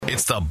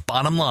It's the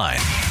bottom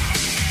line.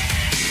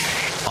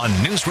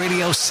 On News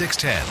Radio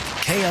 610,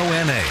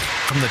 KONA.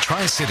 From the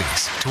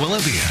Tri-Cities to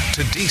Olympia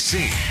to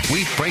D.C.,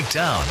 we break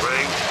down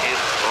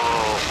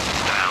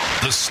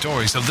the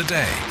stories of the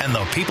day and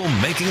the people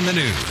making the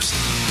news.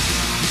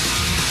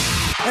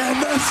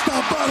 And that's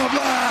the bottom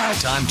line.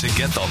 Time to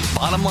get the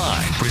bottom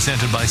line.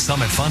 Presented by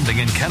Summit Funding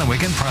in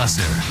Kennewick and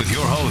Prosser. With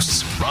your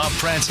hosts, Rob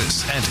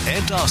Francis and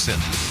Ed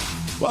Dawson.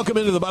 Welcome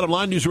into the Bottom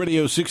Line, News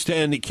Radio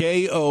 610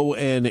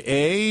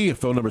 KONA.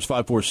 Phone number is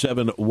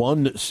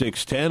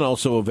 547-1610.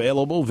 Also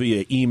available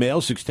via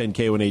email,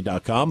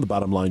 610KONA.com. The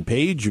Bottom Line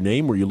page, your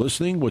name, where you're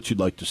listening, what you'd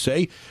like to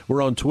say.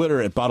 We're on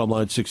Twitter at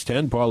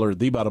BottomLine610, Parler at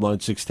The Bottom Line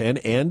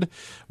 610, and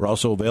we're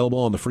also available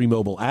on the free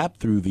mobile app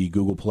through the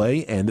Google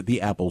Play and the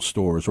Apple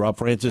stores. Rob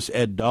Francis,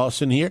 Ed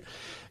Dawson here.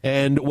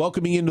 And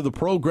welcoming into the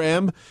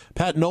program,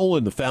 Pat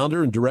Nolan, the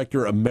founder and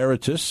director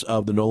emeritus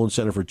of the Nolan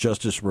Center for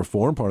Justice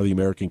Reform, part of the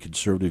American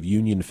Conservative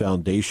Union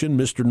Foundation.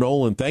 Mr.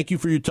 Nolan, thank you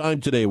for your time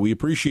today. We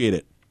appreciate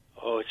it.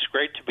 Oh, it's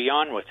great to be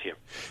on with you.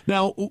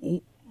 Now,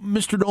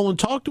 Mr. Nolan,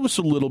 talk to us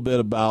a little bit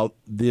about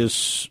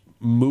this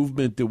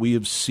movement that we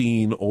have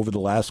seen over the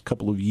last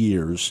couple of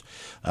years.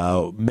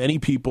 Many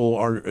people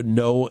are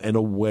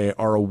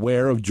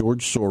aware of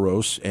George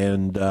Soros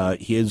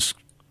and his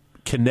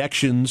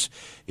connections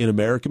in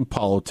American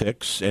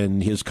politics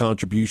and his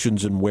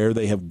contributions and where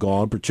they have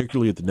gone,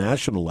 particularly at the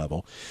national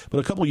level. But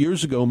a couple of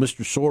years ago,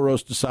 Mr.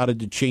 Soros decided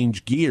to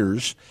change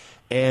gears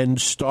and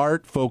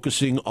start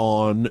focusing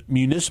on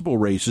municipal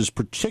races,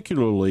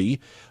 particularly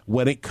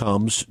when it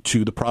comes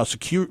to the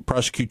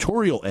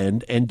prosecutorial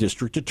end and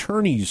district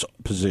attorneys'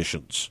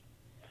 positions.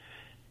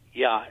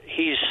 Yeah,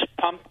 he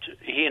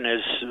and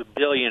his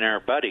billionaire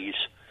buddies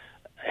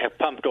have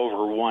pumped over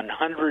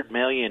 $100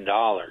 million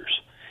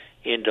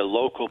into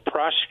local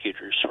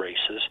prosecutors'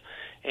 races.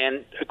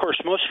 And, of course,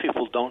 most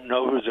people don't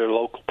know who their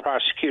local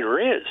prosecutor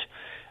is.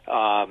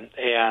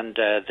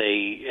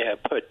 They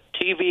put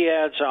TV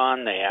ads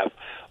on. They have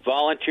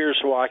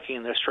volunteers walking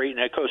in the street.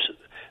 And, of course,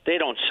 they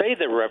don't say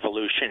they're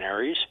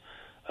revolutionaries,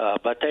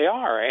 but they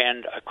are.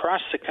 And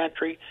across the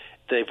country,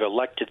 they've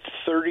elected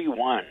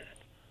 31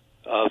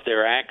 of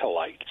their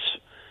acolytes.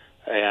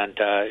 And,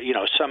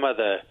 some of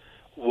the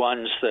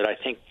ones that I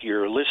think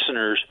your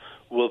listeners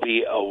will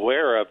be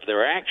aware of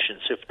their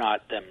actions, if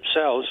not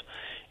themselves.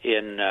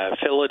 In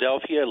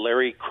Philadelphia,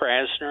 Larry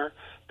Krasner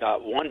got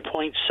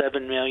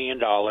 $1.7 million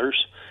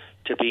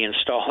to be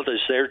installed as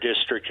their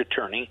district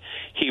attorney.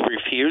 He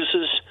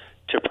refuses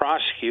to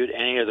prosecute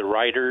any of the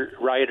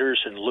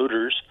rioters and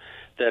looters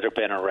that have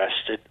been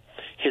arrested.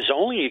 His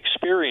only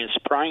experience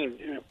prior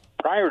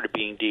to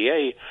being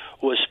DA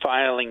was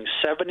filing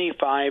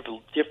 75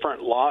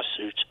 different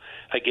lawsuits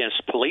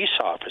against police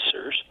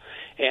officers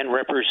and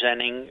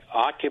representing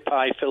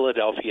Occupy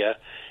Philadelphia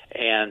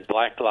and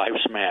Black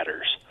Lives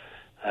Matters.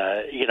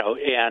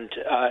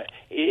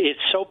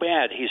 It's so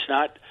bad he's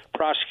not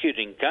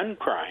prosecuting gun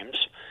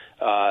crimes.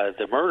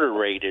 The murder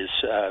rate is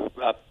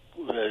up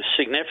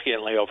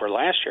significantly over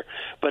last year,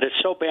 but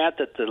it's so bad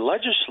that the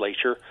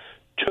legislature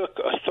took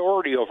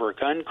authority over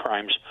gun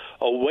crimes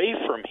away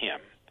from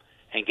him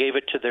and gave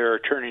it to their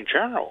attorney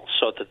general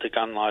so that the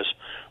gun laws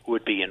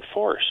would be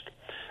enforced.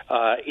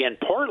 In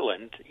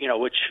Portland,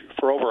 which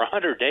for over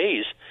 100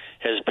 days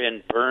has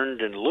been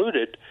burned and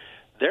looted,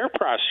 their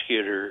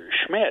prosecutor,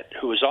 Schmidt,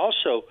 who was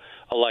also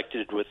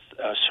elected with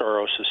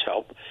Soros'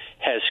 help,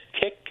 has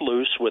kicked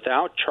loose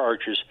without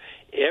charges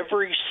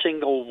every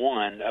single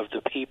one of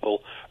the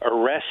people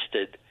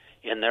arrested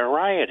in their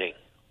rioting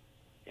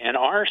and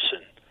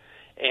arson.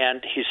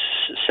 And he's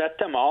set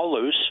them all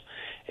loose,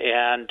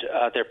 and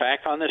they're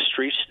back on the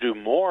streets to do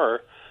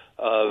more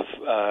of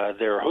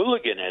their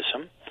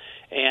hooliganism.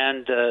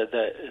 And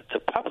the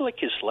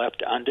public is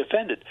left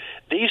undefended.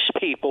 These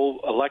people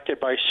elected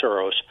by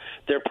Soros,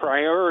 their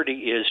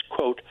priority is,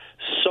 quote,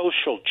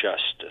 social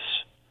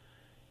justice.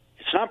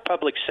 It's not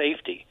public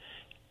safety.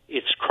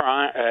 It's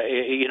crime.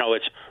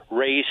 It's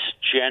race,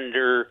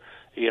 gender.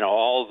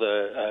 All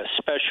the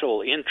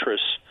special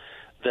interests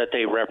that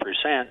they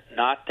represent,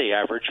 not the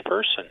average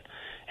person.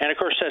 And of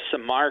course, that's the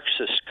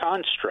Marxist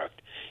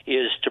construct: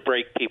 is to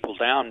break people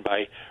down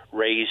by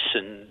race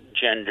and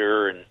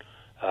gender and.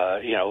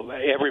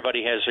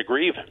 Everybody has a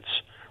grievance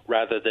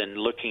rather than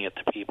looking at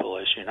the people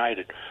as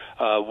united.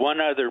 One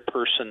other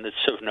person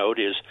that's of note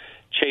is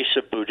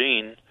Chesa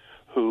Boudin,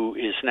 who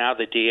is now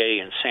the DA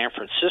in San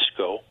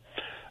Francisco.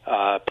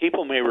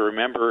 People may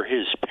remember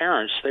his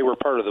parents. They were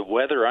part of the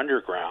Weather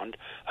Underground,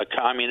 a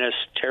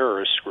communist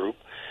terrorist group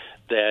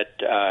that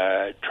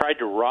tried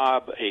to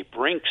rob a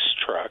Brinks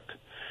truck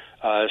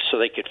so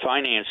they could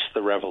finance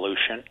the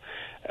revolution.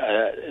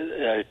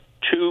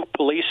 Two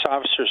police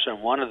officers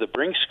and one of the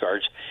Brinks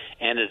guards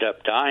ended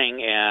up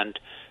dying, and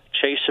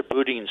Chesa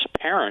Boudin's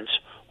parents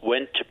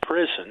went to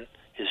prison.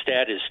 His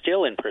dad is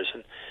still in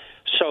prison.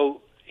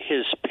 So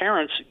his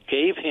parents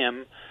gave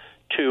him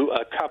to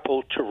a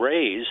couple to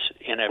raise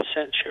in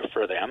absentia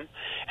for them,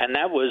 and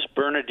that was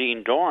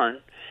Bernardine Dorn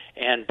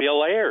and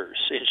Bill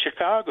Ayers in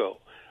Chicago,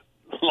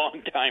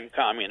 longtime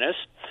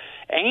communists.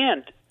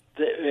 And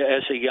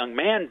as a young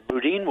man,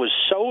 Boudin was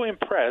so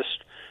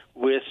impressed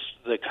with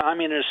the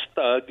communist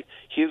thug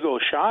Hugo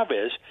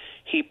Chavez,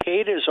 he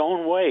paid his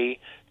own way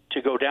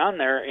to go down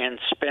there and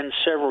spend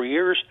several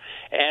years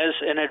as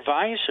an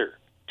advisor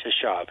to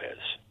Chavez.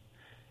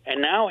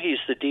 And now he's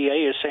the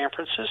DA of San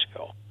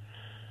Francisco.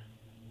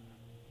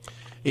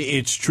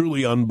 It's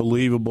truly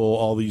unbelievable,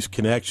 all these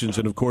connections.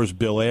 And, of course,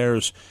 Bill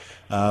Ayers,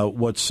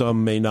 what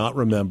some may not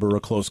remember,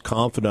 a close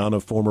confidant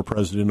of former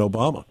President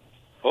Obama.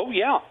 Oh,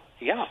 yeah.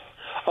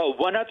 Oh,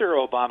 one other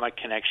Obama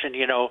connection,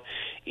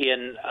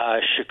 in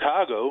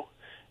Chicago,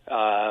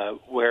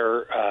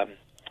 where,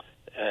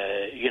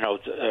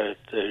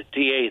 the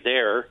DA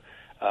there,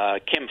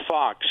 Kim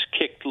Foxx,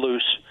 kicked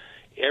loose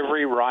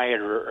every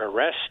rioter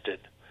arrested,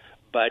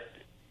 but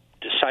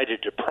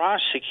decided to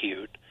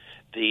prosecute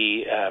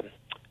the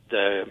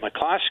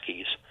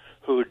McCloskeys,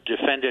 who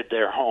defended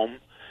their home,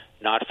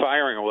 not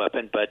firing a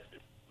weapon, but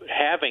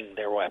having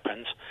their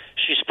weapons.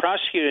 She's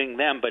prosecuting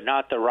them, but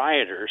not the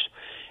rioters.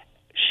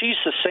 She's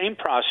the same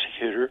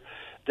prosecutor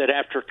that,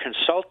 after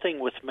consulting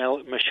with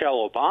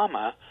Michelle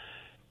Obama,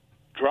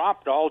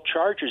 dropped all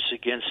charges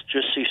against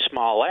Jussie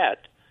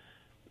Smollett,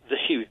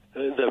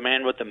 the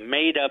man with the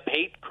made-up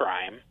hate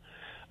crime,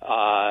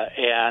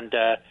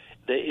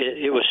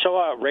 it was so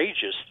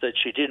outrageous that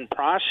she didn't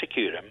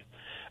prosecute him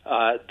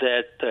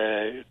that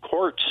the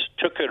courts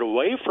took it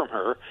away from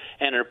her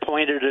and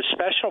appointed a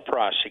special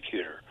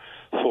prosecutor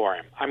for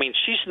him. I mean,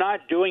 she's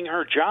not doing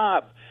her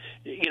job.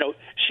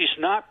 She's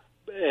not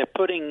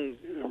putting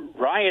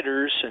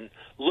rioters and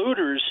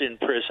looters in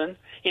prison.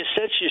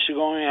 Instead, she's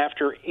going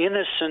after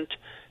innocent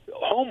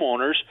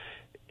homeowners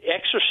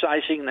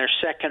exercising their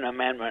Second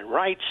Amendment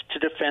rights to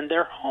defend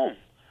their home.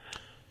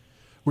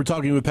 We're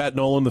talking with Pat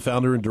Nolan, the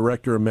founder and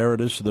director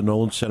emeritus of the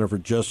Nolan Center for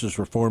Justice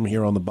Reform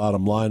here on The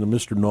Bottom Line. And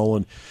Mr.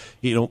 Nolan,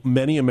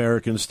 many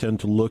Americans tend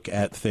to look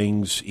at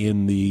things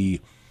in the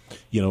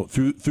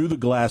through the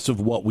glass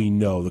of what we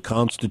know, the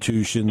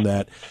Constitution,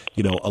 that,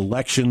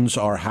 elections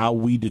are how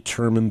we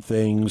determine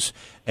things,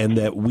 and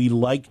that we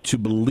like to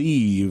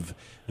believe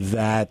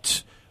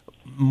that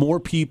more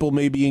people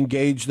may be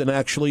engaged than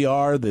actually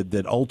are,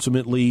 that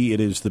ultimately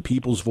it is the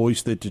people's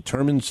voice that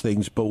determines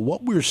things. But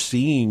what we're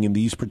seeing in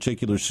these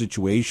particular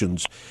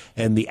situations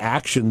and the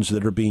actions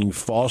that are being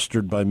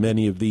fostered by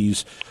many of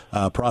these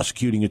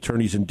prosecuting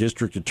attorneys and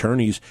district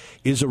attorneys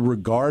is a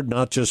regard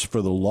not just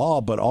for the law,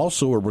 but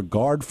also a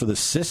regard for the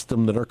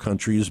system that our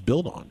country is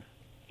built on.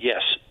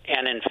 Yes,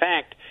 and in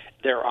fact,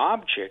 their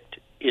object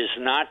is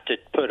not to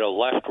put a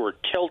leftward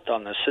tilt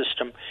on the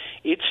system,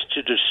 it's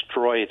to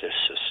destroy the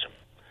system.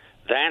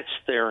 That's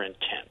their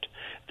intent.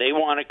 They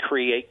want to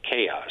create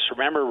chaos.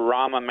 Remember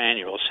Rahm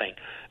Emanuel saying,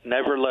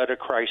 never let a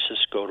crisis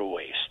go to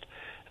waste.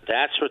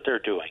 That's what they're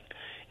doing.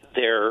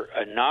 They're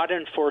not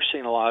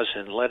enforcing the laws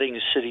and letting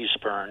cities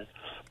burn,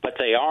 but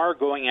they are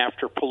going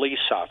after police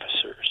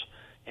officers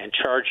and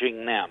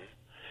charging them.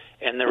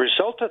 And the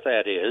result of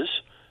that is,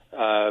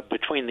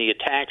 between the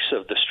attacks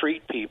of the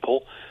street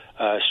people,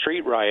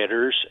 street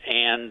rioters,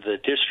 and the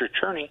district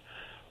attorney,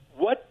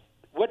 what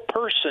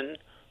person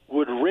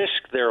would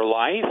risk their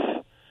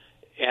life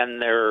and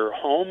their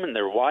home and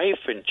their wife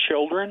and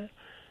children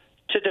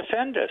to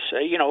defend us?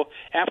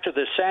 After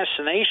the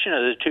assassination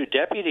of the two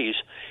deputies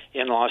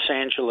in Los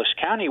Angeles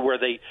County, where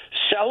they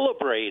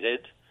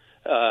celebrated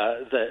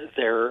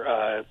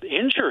their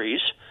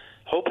injuries,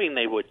 hoping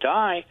they would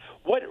die,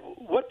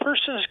 what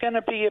person is going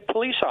to be a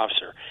police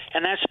officer?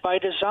 And that's by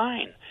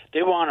design.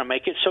 They want to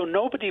make it so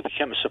nobody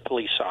becomes a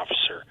police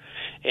officer,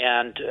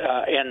 and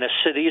the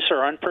cities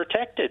are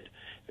unprotected,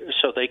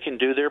 so they can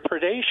do their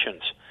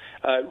predations.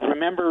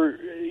 Remember,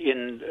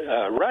 in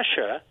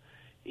Russia,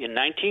 in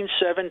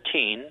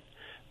 1917,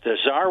 the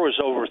Tsar was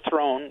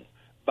overthrown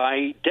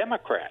by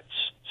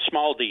Democrats,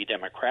 small d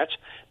Democrats.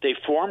 They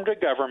formed a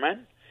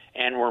government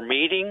and were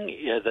meeting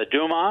the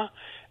Duma,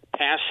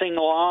 passing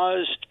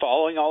laws,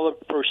 following all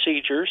the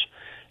procedures.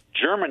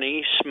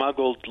 Germany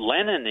smuggled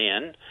Lenin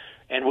in,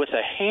 and with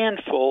a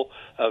handful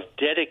of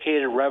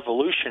dedicated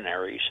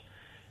revolutionaries,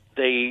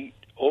 they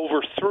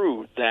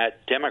overthrew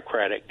that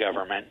democratic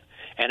government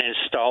and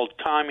installed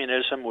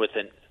communism with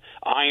an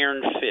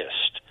iron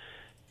fist.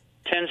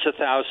 Tens of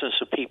thousands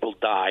of people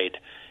died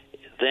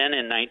then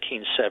in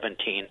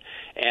 1917,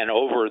 and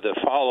over the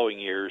following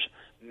years,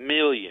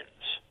 millions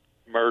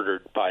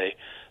murdered by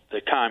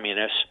the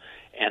communists,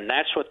 and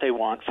that's what they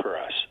want for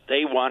us.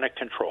 They want to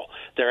control.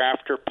 They're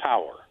after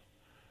power,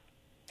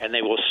 and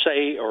they will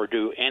say or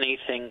do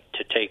anything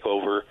to take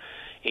over,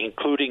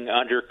 including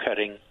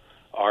undercutting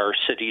our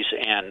cities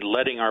and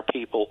letting our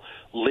people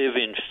live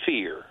in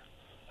fear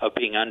of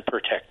being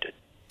unprotected.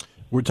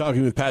 We're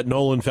talking with Pat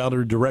Nolan,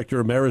 founder and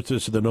director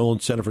emeritus of the Nolan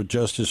Center for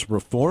Justice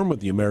Reform with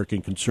the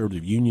American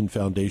Conservative Union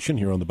Foundation,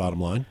 here on The Bottom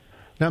Line.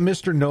 Now,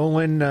 Mr.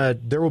 Nolan,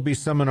 there will be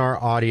some in our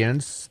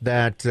audience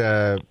that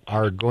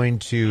are going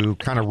to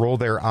kind of roll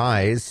their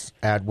eyes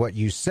at what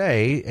you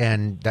say,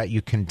 and that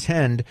you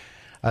contend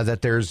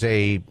that there's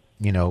a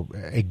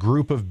a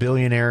group of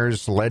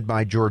billionaires led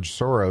by George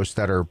Soros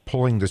that are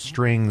pulling the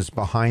strings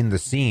behind the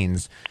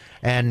scenes,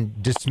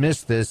 and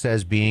dismiss this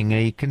as being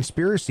a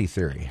conspiracy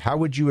theory. How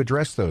would you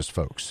address those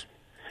folks?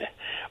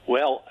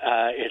 Well,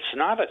 it's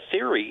not a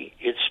theory.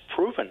 It's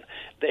proven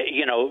that,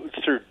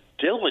 through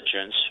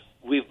diligence,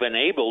 we've been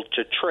able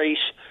to trace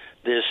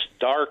this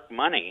dark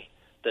money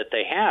that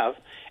they have.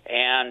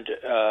 And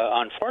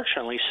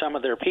unfortunately, some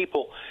of their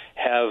people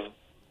have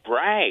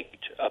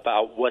bragged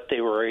about what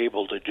they were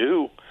able to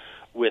do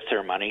with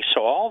their money.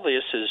 So all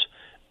this is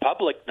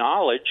public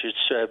knowledge.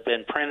 It's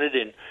been printed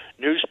in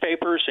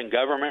newspapers and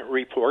government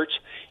reports.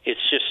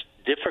 It's just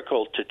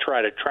difficult to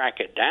try to track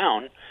it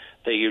down.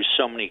 They use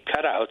so many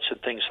cutouts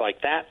and things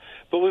like that.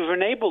 But we've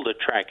been able to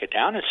track it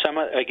down. And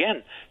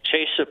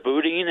Chase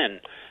Boudin and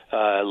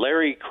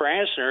Larry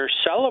Krasner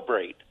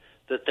celebrate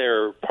that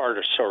they're part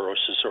of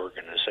Soros'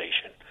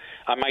 organization.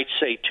 I might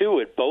say,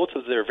 too, at both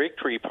of their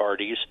victory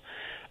parties,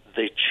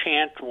 the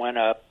chant went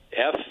up,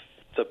 F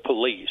the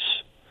police.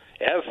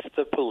 F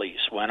the police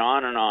went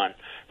on and on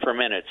for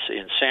minutes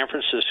in San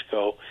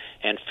Francisco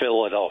and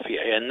Philadelphia.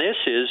 And this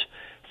is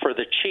for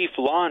the chief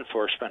law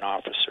enforcement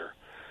officer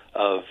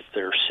of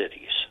their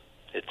cities.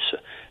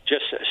 It's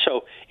just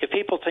so if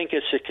people think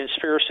it's a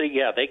conspiracy,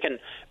 yeah, they can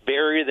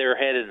bury their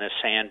head in the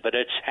sand, but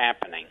it's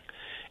happening.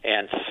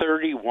 And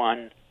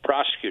 31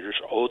 prosecutors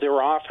owe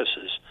their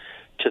offices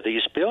to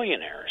these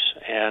billionaires.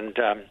 And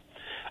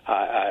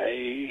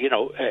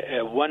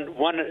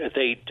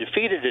they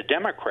defeated a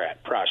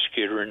Democrat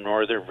prosecutor in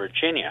Northern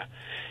Virginia,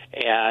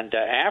 and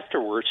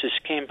afterwards, his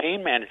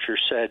campaign manager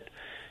said,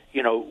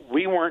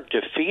 we weren't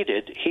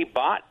defeated. He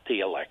bought the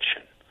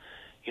election.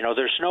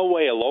 There's no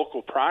way a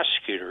local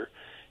prosecutor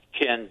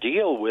can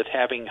deal with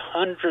having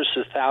hundreds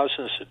of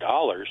thousands of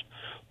dollars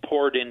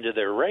poured into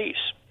their race.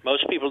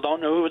 Most people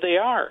don't know who they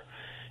are,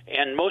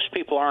 and most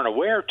people aren't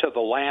aware till the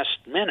last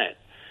minute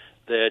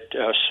that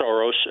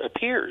Soros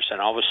appears,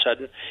 and all of a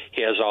sudden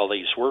he has all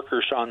these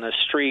workers on the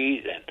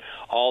street and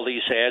all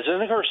these ads.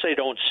 And of course they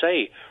don't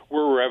say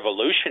we're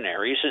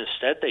revolutionaries.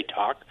 Instead they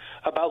talk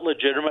about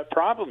legitimate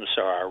problems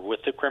there are with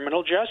the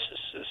criminal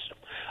justice system.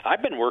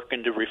 I've been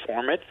working to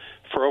reform it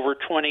for over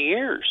 20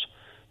 years,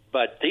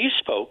 but these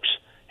folks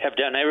have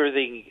done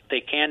everything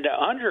they can to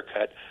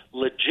undercut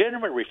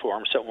legitimate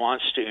reforms that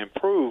wants to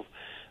improve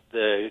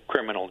the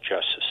criminal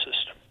justice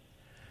system.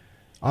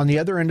 On the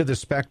other end of the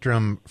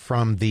spectrum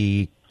from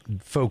the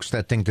folks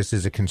that think this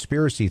is a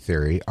conspiracy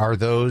theory are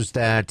those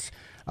that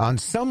on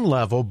some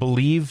level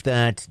believe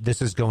that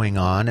this is going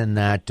on and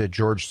that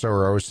George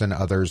Soros and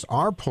others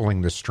are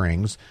pulling the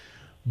strings,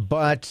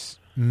 but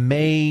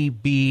may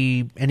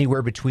be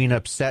anywhere between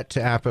upset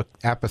to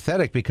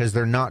apathetic because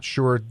they're not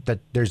sure that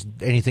there's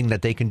anything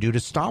that they can do to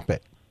stop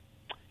it.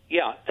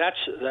 Yeah,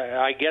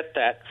 I get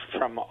that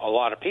from a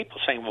lot of people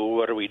saying, well,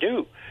 what do we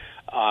do?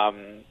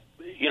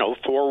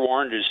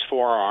 Forewarned is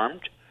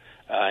forearmed.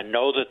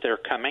 Know that they're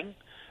coming.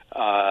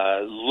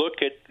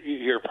 Look at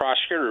your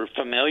prosecutor.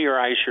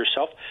 Familiarize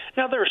yourself.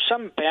 Now, there are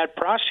some bad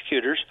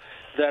prosecutors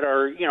that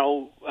are,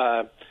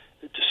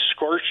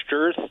 scorched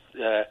earth.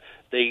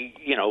 They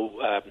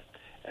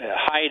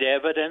hide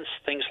evidence,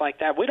 things like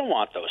that. We don't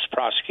want those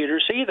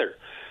prosecutors either.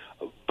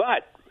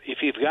 But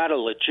if you've got a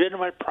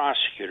legitimate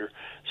prosecutor,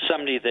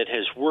 somebody that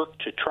has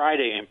worked to try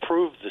to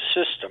improve the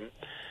system,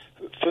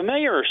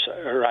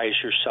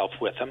 familiarize yourself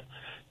with them,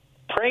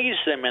 praise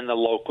them in the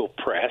local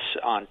press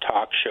on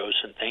talk shows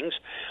and things,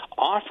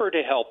 offer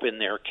to help in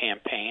their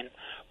campaign,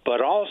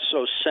 but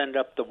also send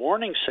up the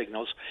warning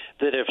signals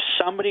that if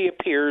somebody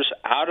appears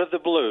out of the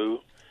blue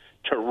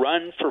to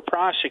run for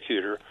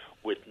prosecutor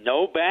with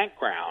no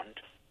background,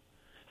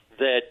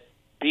 that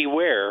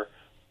beware,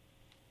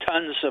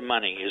 tons of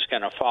money is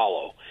going to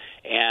follow.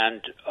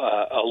 And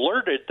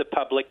alerted, the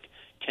public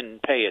can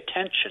pay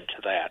attention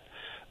to that.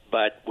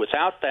 But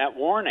without that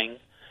warning,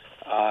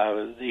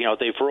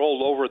 they've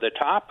rolled over the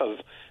top of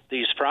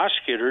these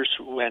prosecutors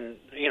when,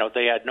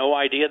 they had no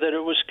idea that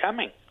it was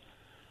coming.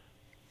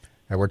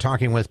 And we're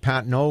talking with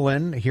Pat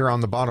Nolan here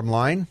on The Bottom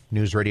Line,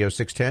 News Radio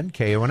 610,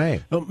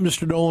 KONA. Well,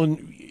 Mr.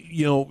 Nolan,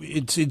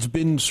 it's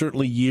been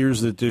certainly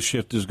years that this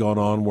shift has gone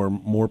on where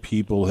more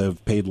people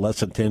have paid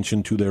less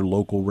attention to their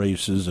local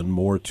races and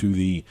more to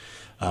the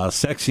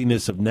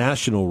sexiness of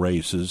national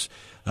races.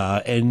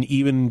 And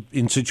even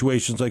in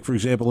situations like, for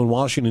example, in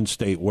Washington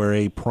State, where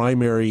a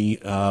primary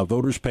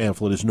voters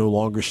pamphlet is no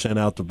longer sent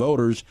out to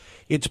voters,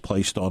 it's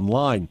placed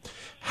online.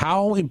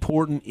 How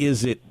important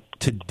is it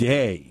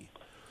today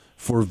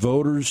for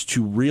voters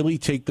to really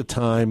take the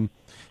time,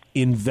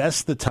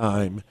 invest the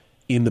time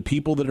in the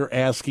people that are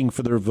asking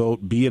for their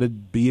vote, be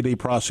it a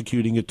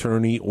prosecuting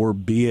attorney or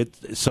be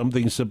it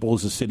something simple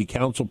as a city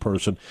council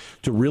person,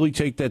 to really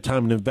take that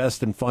time and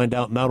invest and find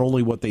out not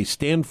only what they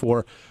stand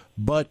for,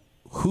 but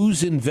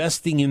who's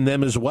investing in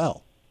them as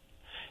well?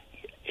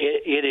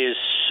 It is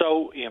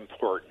so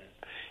important.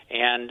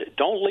 And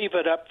don't leave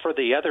it up for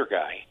the other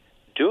guy.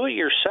 Do it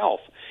yourself.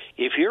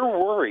 If you're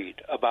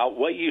worried about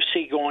what you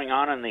see going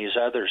on in these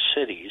other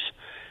cities,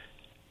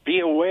 be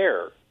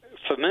aware.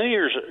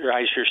 Familiarize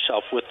familiarize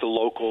yourself with the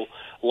local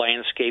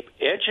landscape,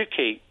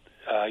 educate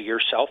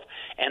yourself,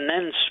 and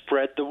then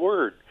spread the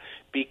word.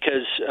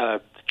 Because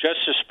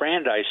Justice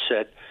Brandeis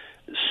said,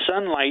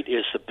 sunlight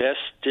is the best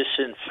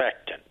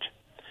disinfectant.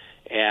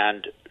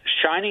 And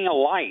shining a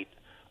light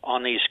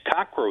on these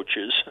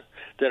cockroaches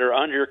that are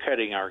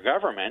undercutting our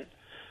government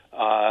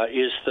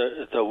is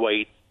the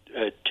way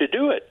to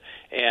do it.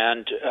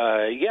 And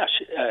yes,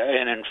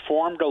 an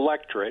informed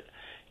electorate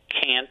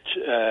can't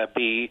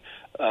be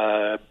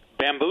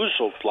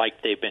bamboozled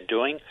like they've been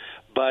doing,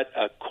 but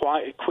a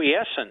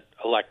quiescent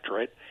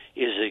electorate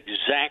is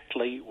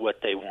exactly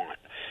what they want.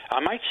 I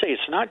might say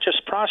it's not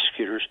just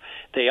prosecutors.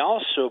 They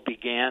also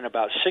began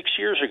about 6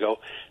 years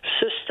ago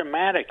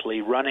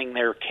systematically running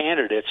their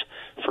candidates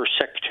for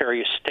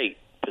Secretary of State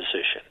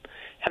position.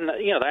 And,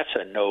 that's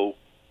a no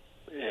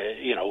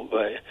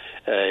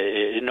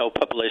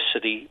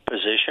publicity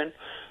position.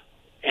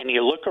 And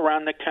you look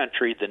around the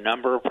country, the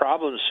number of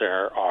problems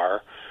there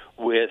are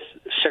with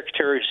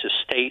secretaries of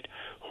state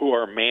who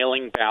are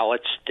mailing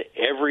ballots to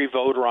every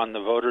voter on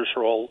the voters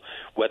roll,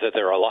 whether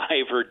they're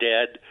alive or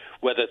dead,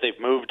 whether they've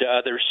moved to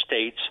other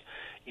states.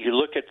 You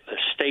look at the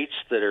states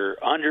that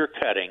are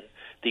undercutting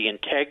the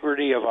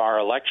integrity of our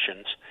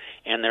elections,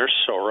 and they're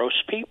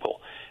Soros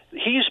people.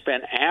 He's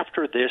been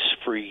after this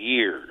for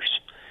years,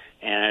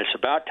 and it's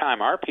about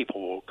time our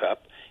people woke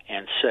up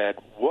and said,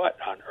 what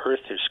on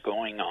earth is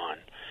going on?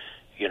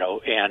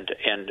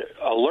 And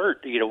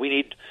alert. We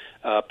need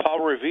Paul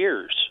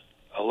Revere's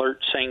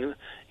alert saying,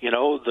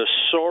 the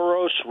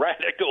Soros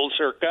radicals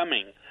are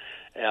coming,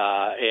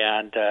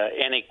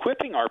 and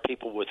equipping our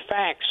people with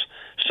facts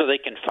so they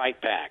can fight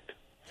back.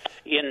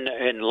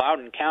 In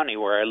Loudoun County,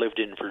 where I lived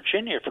in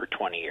Virginia for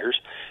 20 years,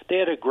 they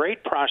had a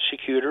great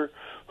prosecutor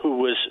who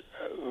was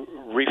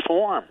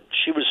reformed.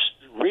 She was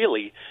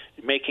really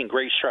making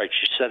great strides.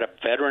 She set up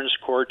veterans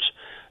courts,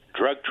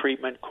 drug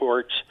treatment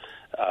courts,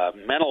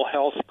 mental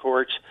health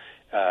courts.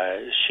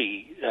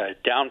 She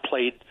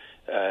downplayed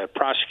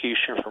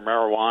prosecution for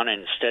marijuana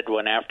and instead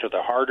went after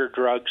the harder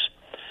drugs.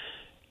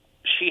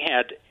 She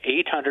had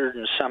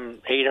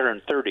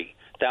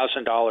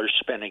 $830,000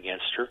 spent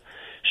against her.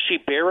 She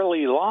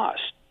barely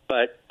lost,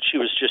 but she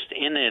was just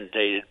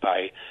inundated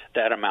by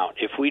that amount.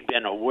 If we'd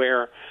been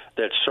aware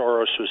that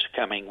Soros was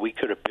coming, we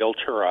could have built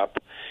her up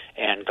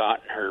and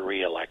gotten her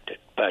reelected.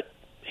 But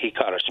he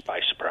caught us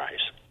by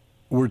surprise.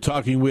 We're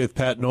talking with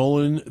Pat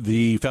Nolan,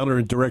 the founder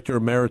and director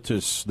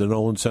emeritus, the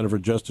Nolan Center for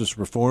Justice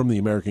Reform, the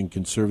American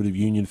Conservative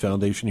Union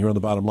Foundation, here on The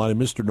Bottom Line.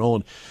 And Mr.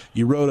 Nolan,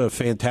 you wrote a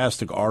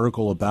fantastic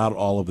article about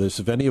all of this.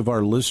 If any of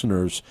our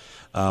listeners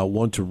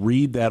want to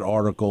read that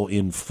article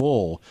in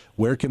full,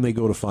 where can they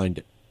go to find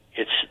it?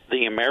 It's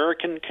the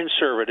American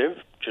Conservative.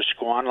 Just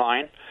go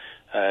online,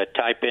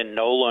 type in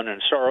Nolan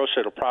and Soros.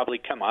 It'll probably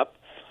come up.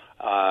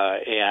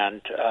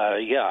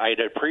 I'd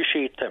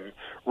appreciate them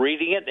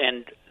reading it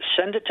and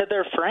send it to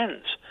their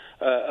friends,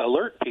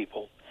 alert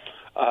people.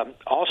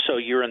 Also,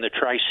 you're in the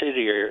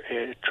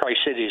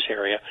Tri-Cities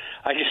area.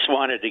 I just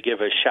wanted to give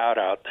a shout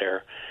out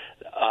there.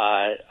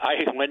 I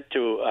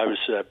was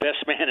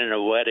best man in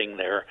a wedding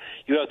there.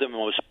 You have the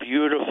most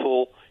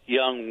beautiful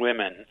young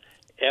women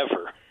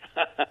ever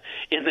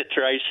in the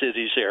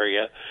Tri-Cities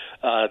area.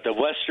 The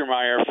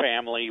Westermeyer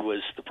family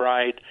was the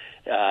bride,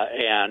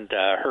 and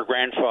her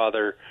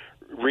grandfather,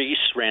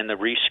 Reese, ran the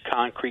Reese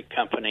Concrete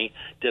Company,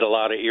 did a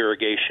lot of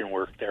irrigation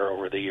work there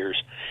over the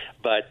years.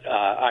 But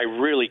I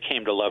really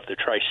came to love the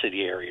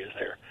Tri-City area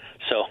there.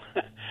 So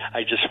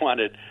I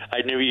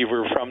knew you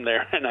were from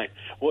there, and I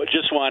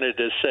just wanted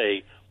to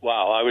say,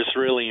 wow, I was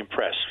really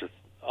impressed with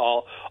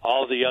all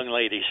the young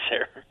ladies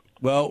there.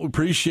 Well,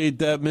 appreciate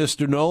that,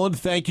 Mr. Nolan.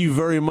 Thank you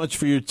very much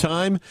for your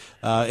time.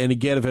 And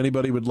again, if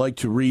anybody would like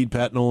to read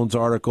Pat Nolan's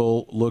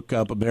article, look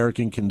up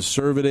American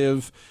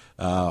Conservative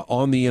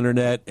on the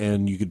Internet,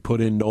 and you could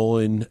put in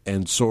Nolan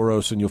and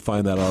Soros, and you'll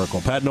find that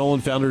article. Pat Nolan,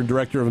 founder and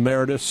director of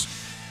Emeritus.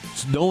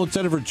 It's Nolan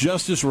Center for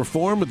Justice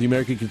Reform with the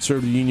American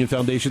Conservative Union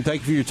Foundation.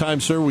 Thank you for your time,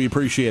 sir. We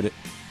appreciate it.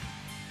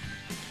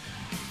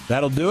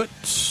 That'll do it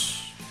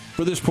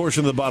for this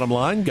portion of The Bottom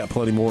Line. Got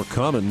plenty more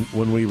coming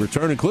when we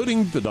return,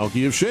 including the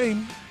Donkey of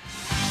Shame.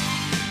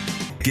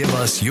 Give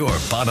us your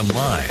bottom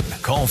line.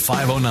 Call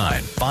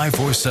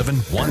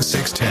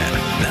 509-547-1610.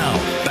 Now,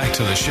 back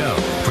to the show.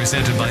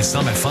 Presented by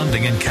Summit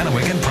Funding in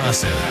Kennewick and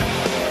Prosser.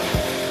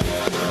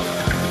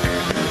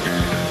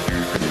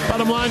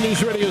 Bottom Line,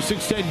 News Radio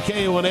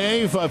 610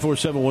 KONA.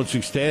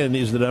 547-1610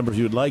 is the number if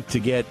you would like to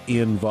get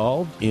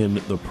involved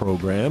in the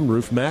program.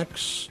 Roof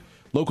Max,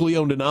 locally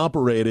owned and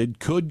operated,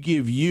 could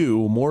give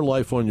you more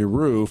life on your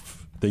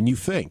roof than you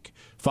think.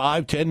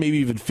 5, 10, maybe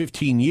even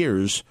 15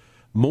 years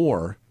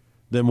more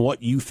than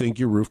what you think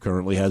your roof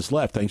currently has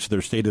left, thanks to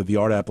their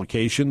state-of-the-art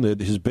application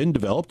that has been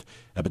developed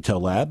at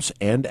Battelle Labs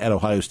and at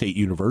Ohio State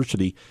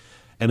University.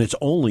 And it's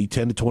only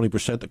 10 to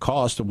 20% the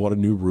cost of what a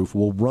new roof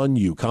will run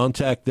you.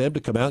 Contact them to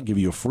come out and give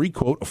you a free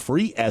quote, a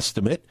free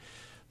estimate.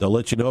 They'll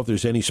let you know if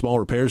there's any small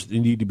repairs that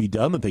need to be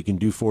done that they can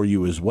do for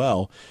you as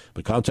well.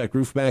 But contact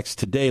RoofMax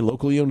today,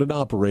 locally owned and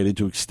operated,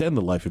 to extend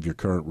the life of your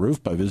current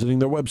roof by visiting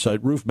their website,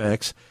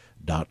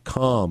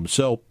 roofmax.com.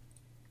 So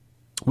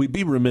We'd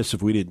be remiss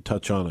if we didn't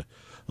touch on a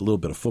little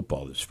bit of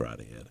football this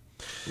Friday, Ed.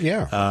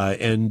 Yeah.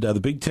 And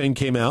the Big Ten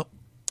came out,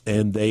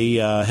 and they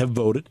have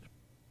voted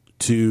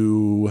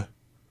to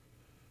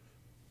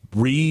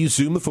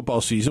resume the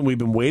football season. We've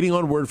been waiting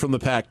on word from the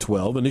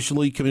Pac-12.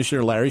 Initially,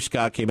 Commissioner Larry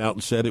Scott came out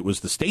and said it was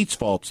the state's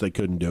fault they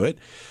couldn't do it.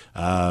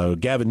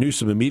 Gavin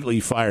Newsom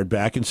immediately fired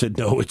back and said,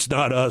 no, it's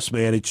not us,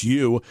 man, it's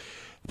you.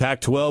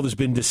 Pac-12 has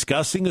been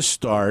discussing a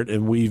start,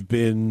 and we've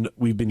been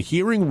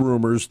hearing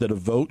rumors that a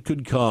vote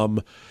could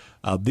come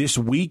this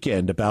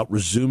weekend about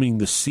resuming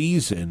the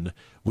season,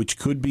 which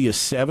could be a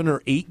 7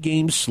 or 8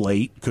 game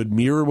slate, could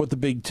mirror what the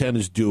Big Ten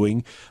is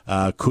doing,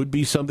 could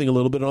be something a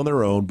little bit on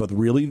their own, but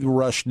really the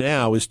rush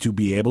now is to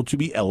be able to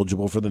be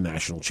eligible for the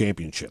national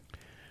championship.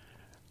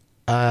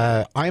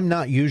 I'm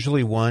not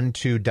usually one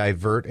to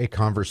divert a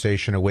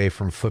conversation away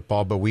from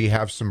football, but we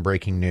have some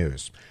breaking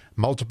news.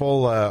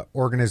 Multiple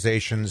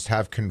organizations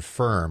have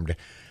confirmed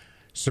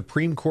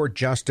Supreme Court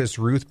Justice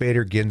Ruth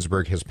Bader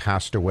Ginsburg has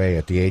passed away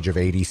at the age of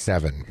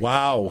 87.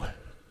 Wow.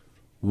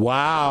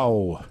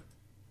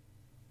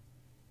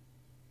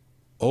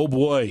 Oh,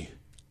 boy.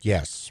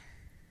 Yes.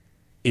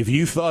 If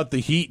you thought the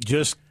heat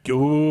if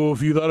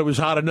you thought it was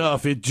hot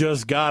enough, it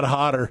just got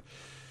hotter.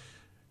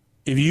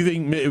 What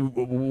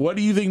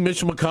do you think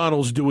Mitch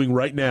McConnell's doing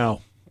right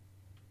now?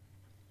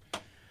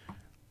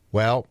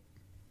 Well,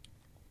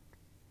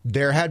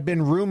 there had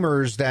been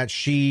rumors that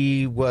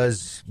she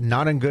was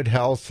not in good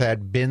health,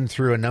 had been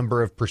through a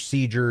number of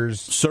procedures.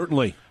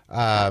 Certainly.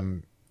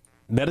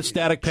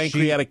 Metastatic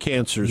pancreatic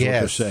cancer is what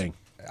they're saying.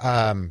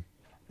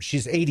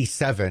 She's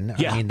 87.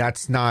 Yeah. I mean,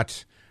 that's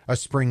not a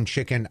spring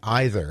chicken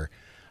either.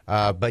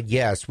 But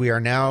yes, we are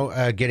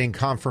now getting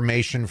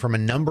confirmation from a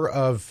number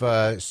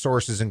of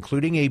sources,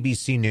 including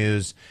ABC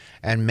News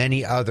and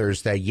many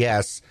others, that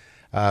yes,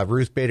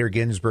 Ruth Bader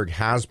Ginsburg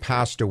has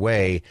passed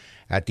away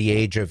at the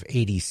age of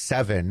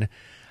 87.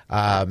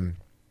 Are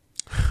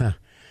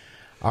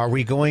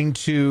we going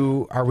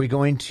to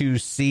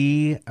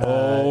see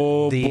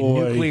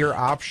nuclear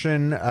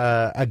option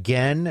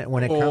again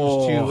when it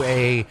comes to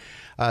a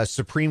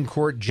Supreme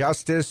Court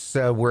justice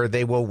where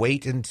they will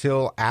wait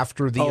until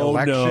after the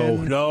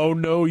election?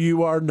 No,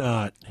 you are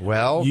not.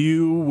 Well,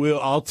 you will.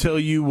 I'll tell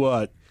you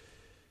what.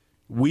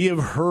 We have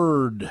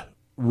heard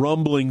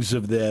rumblings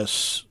of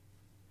this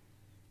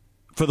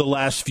for the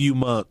last few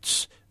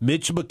months.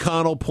 Mitch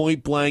McConnell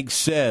point blank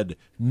said,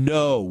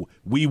 no,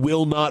 we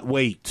will not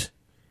wait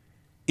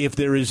if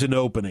there is an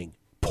opening.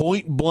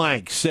 Point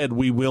blank said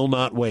we will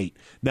not wait.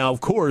 Now, of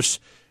course,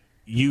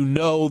 you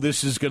know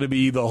this is going to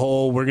be the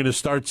whole, we're going to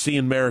start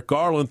seeing Merrick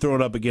Garland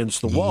thrown up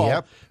against the wall.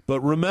 Yep.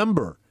 But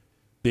remember,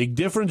 big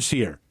difference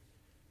here.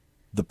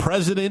 The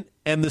president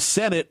and the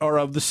Senate are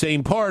of the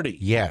same party.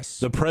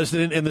 Yes. The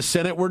president and the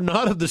Senate were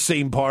not of the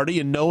same party,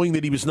 and knowing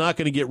that he was not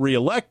going to get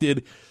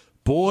reelected,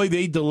 boy,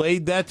 they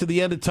delayed that to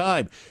the end of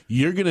time.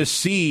 You're going to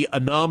see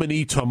a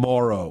nominee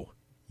tomorrow.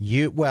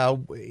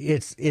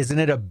 Isn't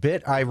it a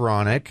bit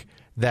ironic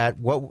that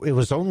it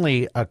was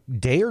only a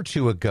day or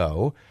two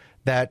ago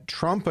that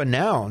Trump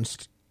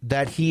announced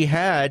that he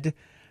had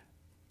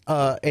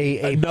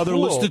another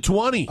pool, list of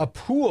 20, a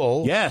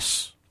pool,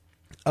 yes,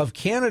 of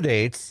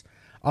candidates.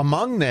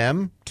 Among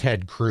them,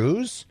 Ted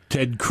Cruz,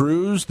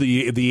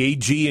 the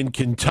AG in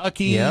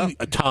Kentucky, yep.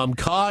 Tom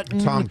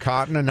Cotton,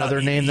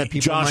 another name that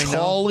people Josh might know.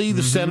 Hawley,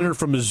 the senator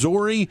from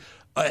Missouri,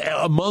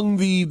 among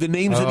the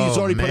names that he's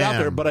already put out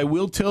there. But I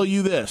will tell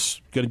you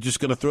this, just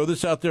going to throw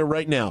this out there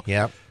right now.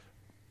 Yep.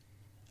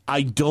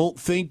 I don't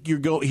think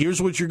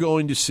here's what you're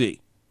going to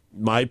see,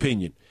 my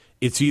opinion.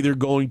 It's either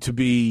going to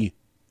be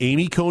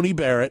Amy Coney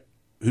Barrett,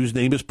 whose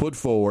name is put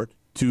forward,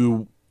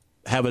 to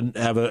have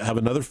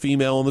another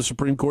female on the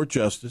Supreme Court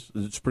justice,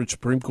 the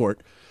Supreme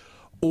Court,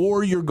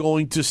 or you're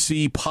going to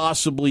see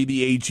possibly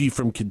the AG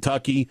from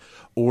Kentucky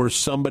or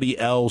somebody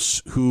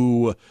else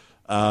who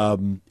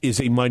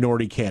is a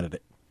minority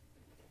candidate.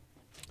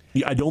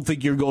 I don't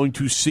think you're going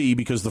to see,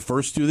 because the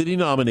first two that he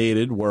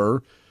nominated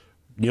were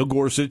Neil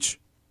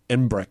Gorsuch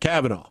and Brett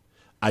Kavanaugh.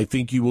 I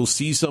think you will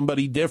see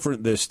somebody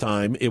different this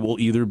time. It will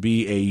either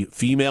be a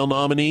female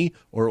nominee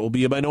or it will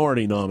be a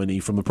minority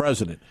nominee from the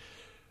president.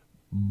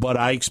 But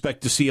I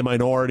expect to see a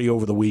minority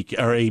over the week,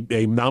 or a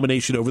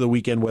nomination over the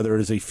weekend, whether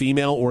it is a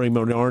female or a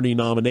minority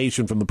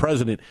nomination from the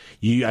president.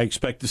 I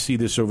expect to see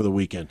this over the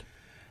weekend.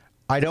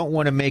 I don't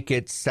want to make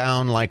it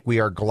sound like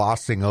we are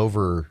glossing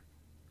over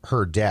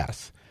her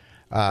death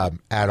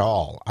at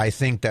all. I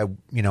think that,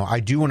 I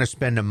do want to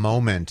spend a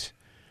moment.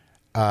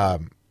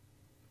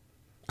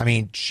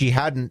 She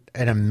had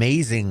an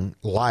amazing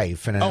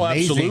life and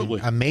an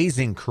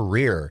amazing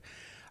career.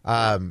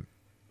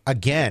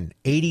 Again,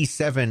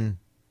 87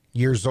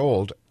 years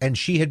old, and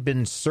she had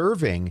been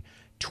serving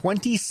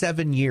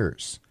 27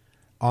 years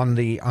on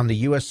the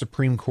U.S.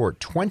 Supreme Court.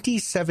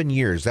 27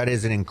 years. That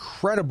is an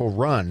incredible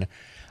run.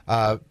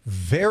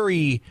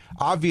 Very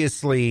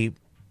obviously,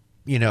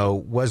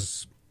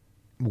 was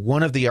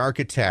one of the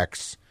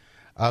architects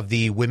of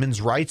the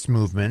women's rights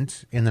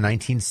movement in the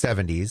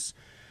 1970s.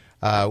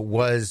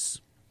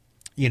 Was,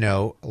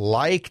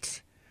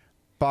 liked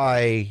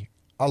by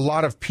a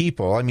lot of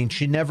people. I mean,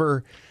 she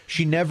never,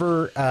 they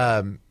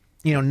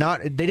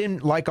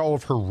didn't like all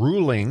of her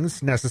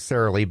rulings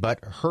necessarily, but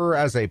her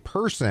as a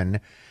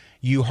person,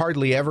 you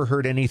hardly ever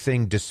heard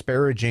anything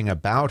disparaging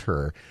about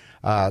her.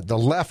 The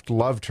left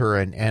loved her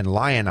and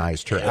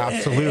lionized her.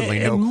 Absolutely,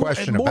 no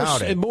question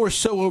about it. And more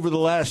so over the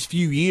last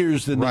few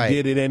years than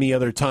they did at any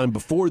other time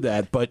before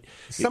that. But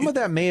some of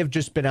that may have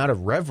just been out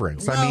of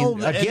reverence. Well, I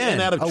mean, again,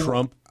 and out of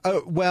Trump.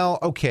 Well,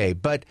 okay,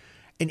 but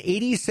an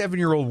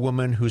 87-year-old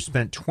woman who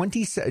spent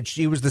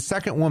she was the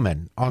second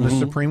woman on the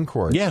Supreme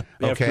Court. Yeah,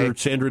 after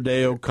Sandra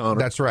Day O'Connor.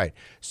 That's right.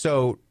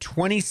 So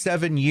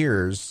 27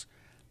 years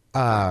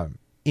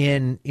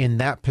in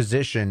that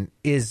position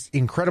is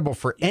incredible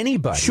for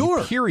anybody,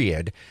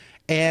 period.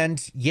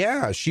 And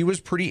yeah, she was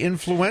pretty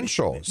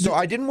influential. So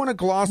I didn't want to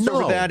gloss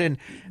over that and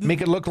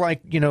make it look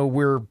like,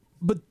 we're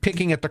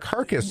picking at the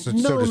carcass, so to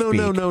speak.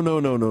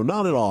 No,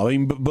 not at all. I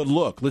mean, but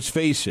look, let's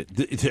face it.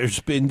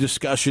 There's been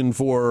discussion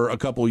for a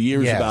couple of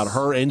years about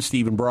her and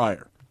Stephen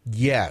Breyer.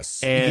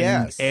 Yes.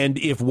 And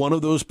if one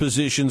of those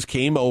positions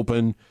came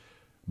open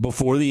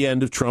before the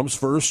end of Trump's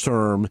first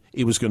term,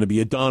 it was going to be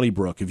a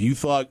Donnybrook. If you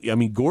thought,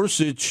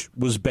 Gorsuch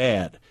was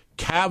bad,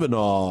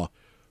 Kavanaugh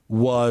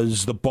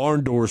was, the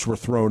barn doors were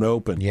thrown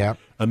open. Yeah.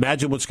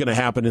 Imagine what's going to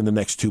happen in the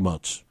next 2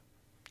 months.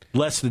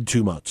 Less than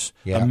 2 months.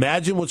 Yeah.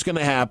 Imagine what's going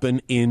to happen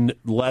in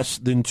less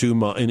than 2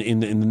 months, in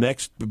the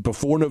next,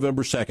 before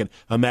November 2nd.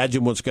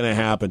 Imagine what's going to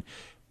happen.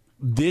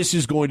 This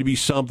is going to be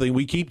something,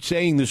 we keep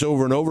saying this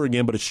over and over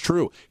again, but it's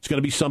true. It's going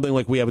to be something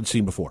like we haven't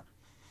seen before,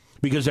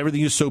 because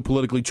everything is so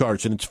politically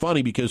charged. And it's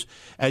funny because,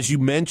 as you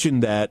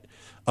mentioned that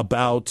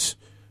about,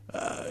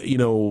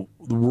 the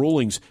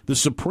rulings, the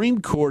Supreme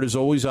Court has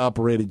always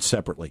operated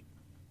separately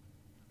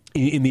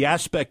in the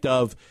aspect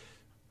of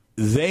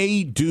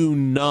they do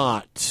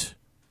not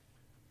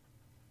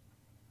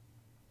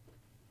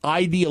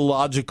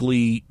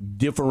ideologically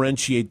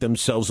differentiate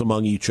themselves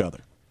among each other.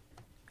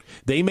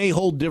 They may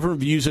hold different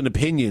views and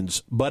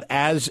opinions, but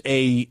as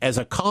a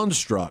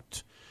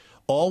construct,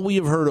 all we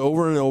have heard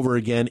over and over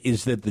again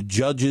is that the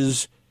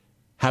judges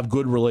have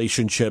good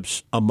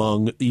relationships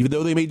among, even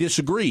though they may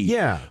disagree.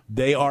 Yeah.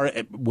 They are,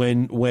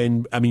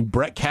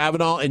 Brett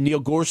Kavanaugh and Neil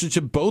Gorsuch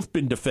have both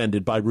been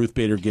defended by Ruth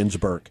Bader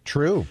Ginsburg.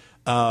 True.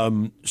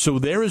 So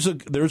there is a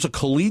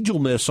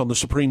collegialness on the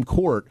Supreme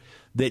Court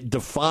that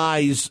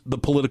defies the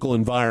political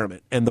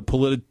environment and the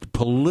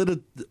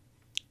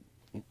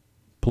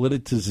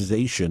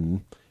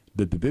politicization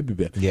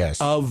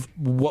of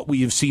what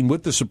we have seen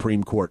with the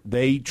Supreme Court.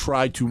 They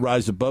try to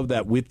rise above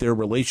that with their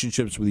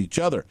relationships with each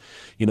other.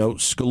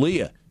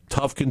 Scalia,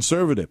 tough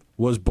conservative,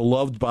 was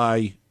beloved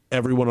by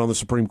everyone on the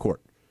Supreme Court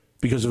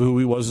because of who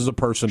he was as a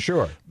person.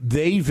 Sure.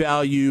 They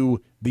value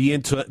the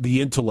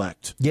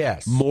intellect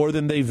more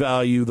than they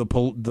value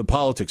the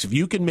politics. If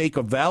you can make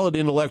a valid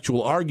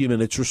intellectual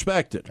argument, it's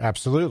respected.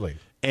 Absolutely.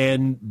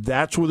 And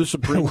that's where the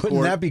Supreme Court...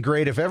 Wouldn't that be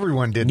great if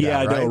everyone did that,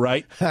 right? Yeah, I know,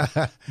 right?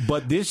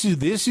 But this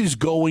is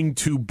going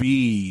to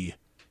be...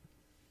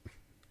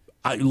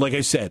 like I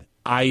said,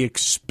 I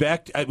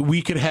expect...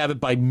 we could have it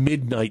by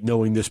midnight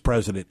knowing this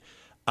president.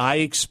 I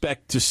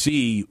expect to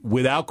see,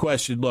 without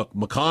question, look,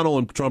 McConnell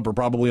and Trump are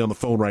probably on the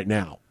phone right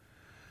now.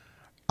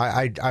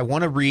 I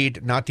want to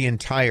read, not the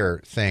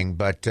entire thing,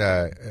 but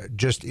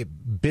just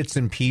bits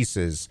and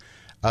pieces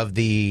of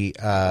the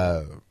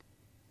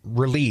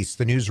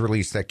news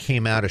release that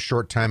came out a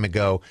short time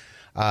ago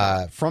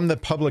from the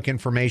Public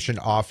Information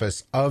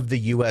Office of the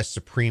U.S.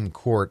 Supreme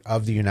Court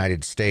of the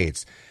United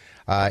States.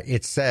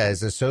 It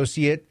says,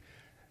 Associate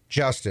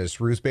Justice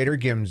Ruth Bader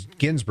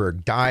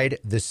Ginsburg died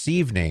this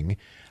evening,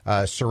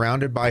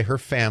 surrounded by her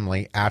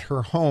family at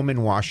her home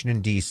in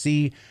Washington,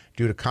 D.C.,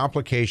 due to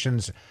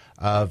complications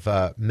of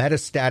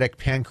metastatic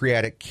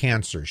pancreatic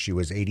cancer. She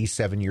was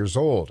 87 years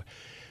old.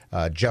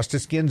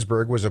 Justice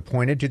Ginsburg was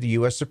appointed to the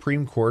U.S.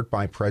 Supreme Court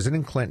by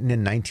President Clinton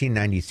in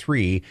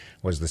 1993,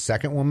 was the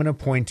second woman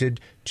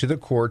appointed to the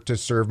court to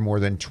serve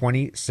more than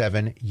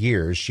 27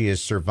 years. She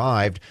is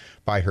survived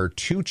by her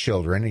two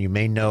children. And you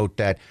may note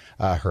that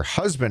her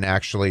husband,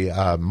 actually,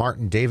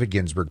 Martin David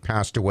Ginsburg,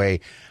 passed away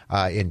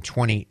in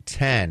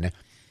 2010.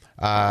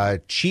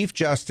 Chief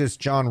Justice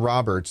John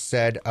Roberts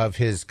said of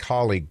his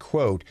colleague,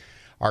 quote,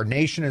 "Our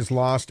nation has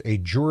lost a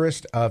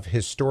jurist of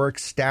historic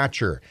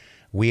stature.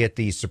 We at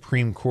the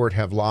Supreme Court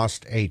have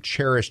lost a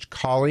cherished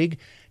colleague.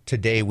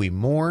 Today we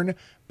mourn,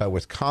 but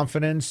with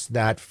confidence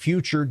that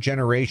future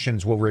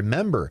generations will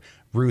remember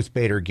Ruth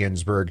Bader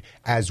Ginsburg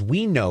as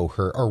we know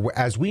her, or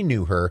as we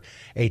knew her,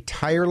 a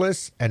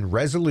tireless and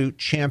resolute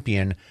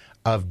champion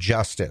of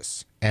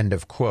justice." End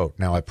of quote.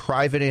 Now, a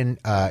private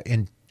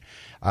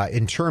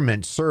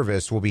interment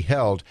service will be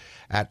held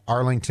at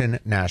Arlington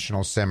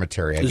National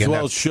Cemetery. Again, as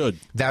well it should.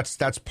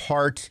 That's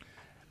part.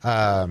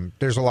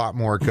 There's a lot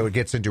more. It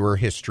gets into her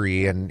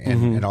history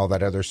and all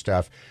that other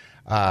stuff.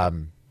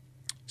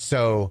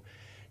 So,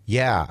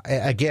 yeah,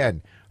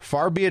 again,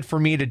 far be it for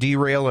me to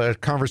derail a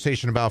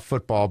conversation about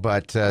football,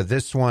 but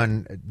this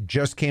one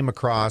just came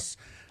across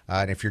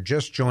And if you're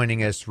just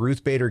joining us,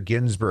 Ruth Bader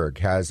Ginsburg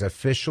has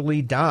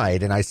officially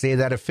died. And I say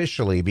that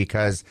officially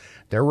because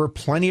there were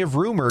plenty of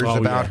rumors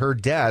about her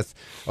death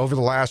over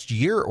the last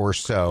year or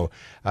so.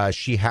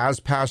 She has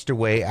passed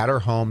away at her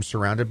home,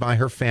 surrounded by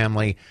her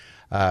family.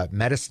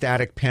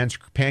 Metastatic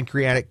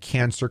pancreatic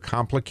cancer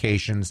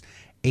complications,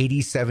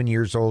 87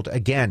 years old.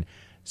 Again,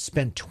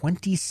 spent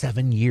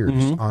 27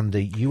 years on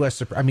the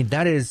U.S. I mean,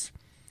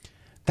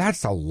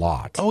 that's a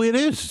lot. Oh, it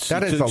is.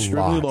 That is a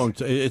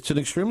lot. It's an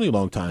extremely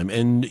long time.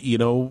 And,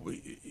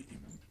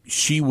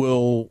 she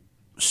will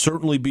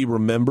certainly be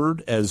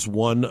remembered as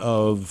one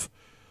of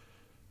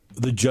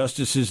the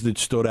justices that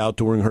stood out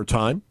during her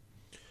time.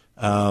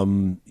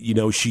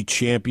 She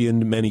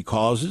championed many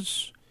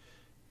causes.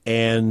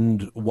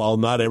 And while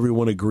not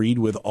everyone agreed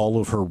with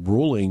all of her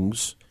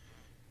rulings,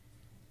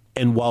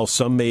 and while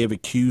some may have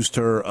accused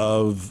her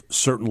of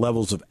certain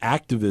levels of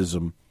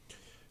activism,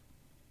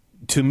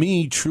 to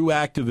me, true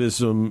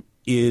activism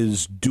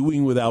is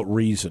doing without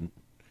reason.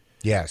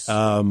 Yes.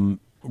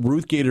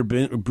 Ruth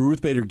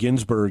Bader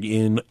Ginsburg,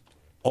 in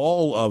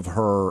all of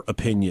her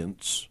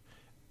opinions,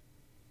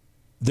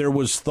 there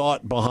was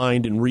thought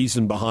behind and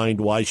reason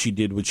behind why she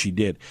did what she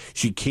did.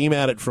 She came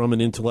at it from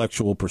an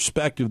intellectual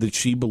perspective that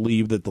she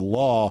believed that the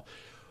law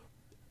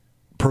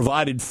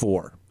provided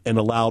for and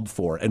allowed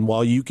for. And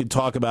while you could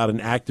talk about an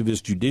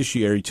activist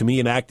judiciary, to me,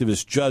 an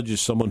activist judge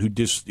is someone who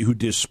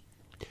discards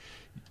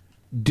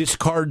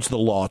the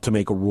law to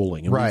make a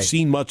ruling. And we've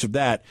seen much of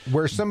that.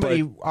 Where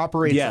somebody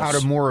operates out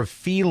of more of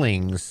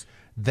feelings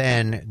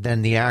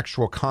than the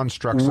actual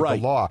constructs of the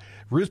law.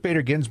 Ruth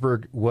Bader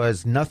Ginsburg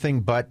was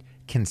nothing but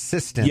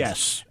consistent.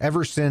 Yes.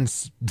 Ever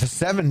since the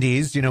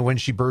 70s, when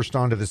she burst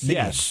onto the scene.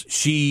 Yes.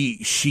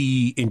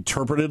 She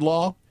interpreted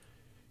law.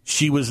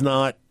 She was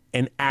not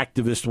an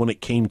activist when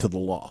it came to the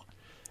law.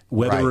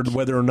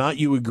 Whether or not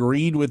you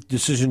agreed with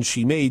decisions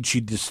she made,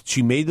 she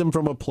made them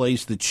from a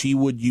place that she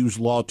would use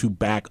law to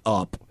back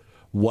up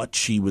what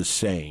she was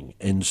saying.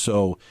 And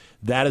so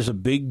that was a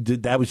big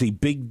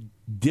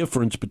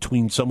difference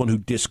between someone who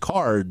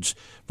discards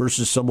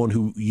versus someone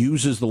who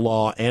uses the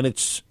law and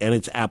its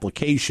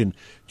application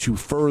to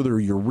further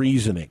your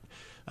reasoning.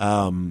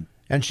 And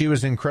she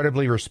was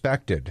incredibly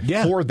respected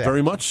for that.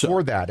 Very much so.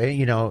 For that.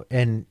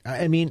 And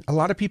I mean, a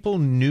lot of people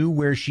knew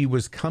where she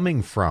was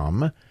coming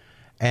from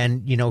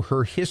and,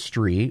 her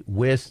history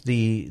with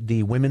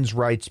the women's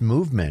rights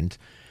movement.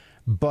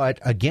 But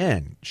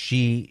again,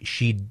 she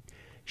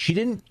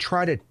didn't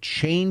try to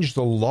change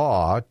the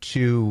law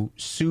to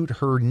suit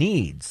her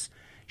needs.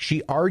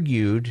 She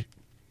argued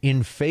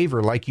in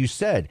favor, like you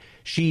said.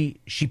 She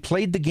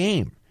played the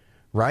game,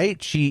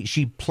 right?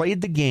 She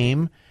played the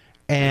game,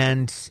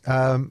 and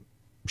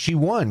she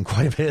won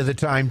quite a bit of the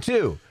time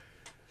too.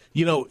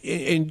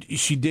 And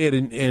she did,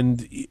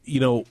 and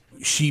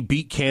she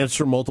beat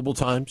cancer multiple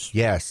times.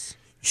 Yes.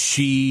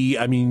 The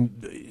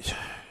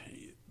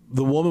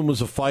woman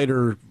was a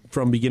fighter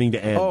from beginning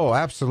to end. Oh,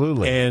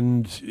 absolutely.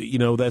 And,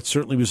 that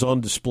certainly was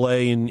on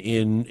display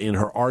in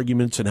her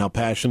arguments and how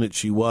passionate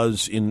she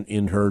was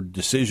in her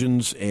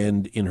decisions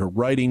and in her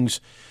writings.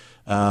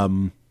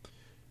 Boy,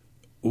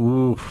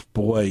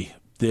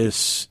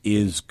 this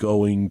is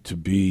going to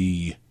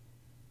be...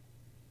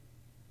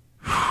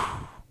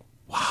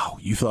 Wow,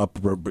 you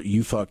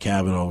thought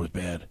Kavanaugh was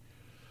bad.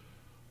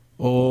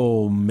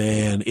 Oh,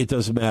 man, it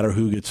doesn't matter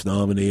who gets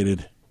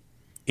nominated.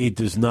 It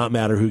does not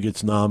matter who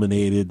gets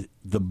nominated.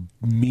 The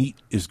meat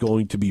is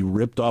going to be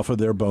ripped off of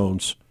their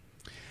bones.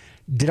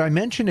 Did I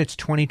mention it's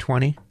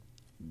 2020?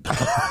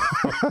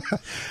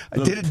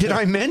 Did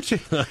I mention?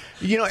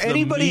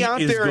 Anybody out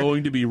there is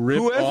going to be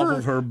ripped off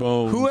of her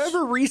bones.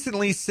 Whoever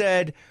recently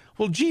said,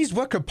 well, geez,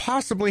 what could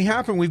possibly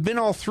happen? We've been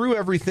all through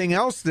everything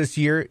else this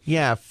year.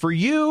 Yeah, for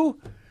you,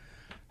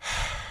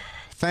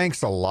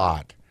 thanks a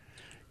lot.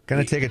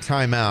 Going to take a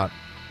time out.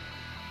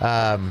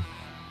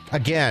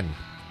 Again,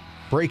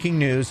 breaking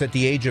news at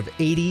the age of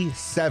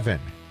 87.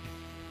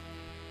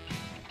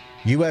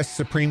 U.S.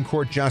 Supreme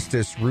Court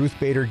Justice Ruth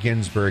Bader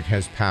Ginsburg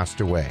has passed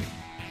away.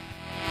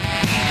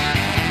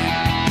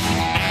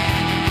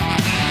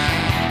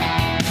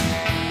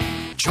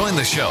 Join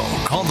the show.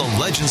 Call the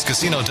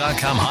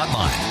legendscasino.com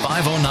hotline,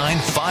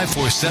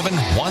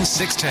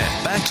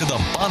 509-547-1610. Back to the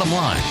bottom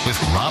line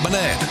with Rob and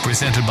Ed.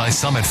 Presented by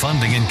Summit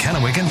Funding in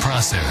Kennewick and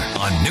Prosser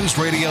on News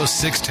Radio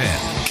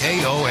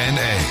 610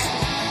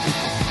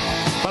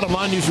 KONA. Bottom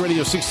line, News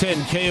Radio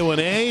 610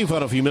 KONA.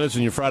 About a few minutes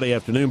on your Friday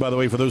afternoon. By the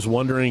way, for those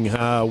wondering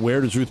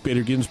where does Ruth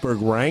Bader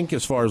Ginsburg rank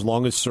as far as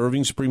longest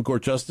serving Supreme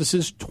Court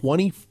justices?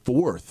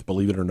 24th,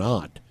 believe it or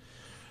not.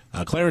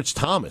 Clarence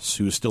Thomas,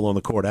 who is still on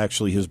the court,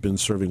 actually has been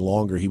serving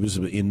longer. He was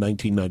in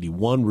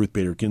 1991, Ruth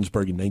Bader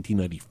Ginsburg in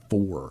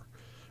 1994.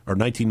 Or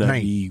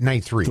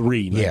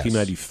 1993. Yes.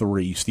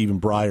 Stephen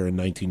Breyer in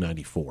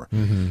 1994.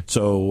 Mm-hmm.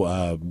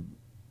 So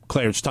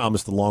Clarence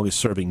Thomas, the longest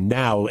serving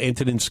now.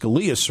 Antonin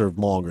Scalia served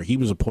longer. He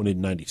was appointed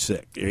in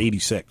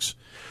 86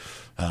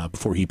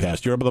 before he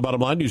passed. You're up at the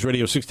bottom line, News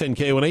Radio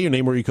 610 KONA. Your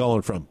name, where are you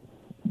calling from?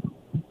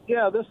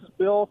 Yeah, this is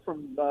Bill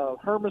from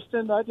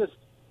Hermiston. I just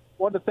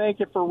want to thank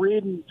you for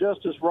reading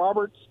Justice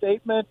Roberts'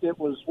 statement. It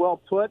was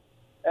well put.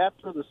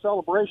 After the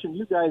celebration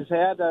you guys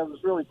had, I was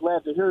really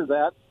glad to hear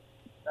that.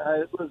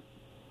 It was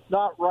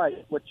not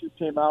right what you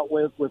came out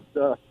with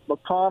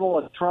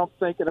McConnell and Trump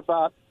thinking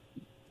about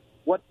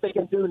what they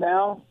can do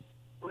now.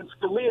 When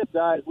Scalia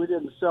died, we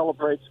didn't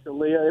celebrate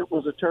Scalia. It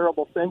was a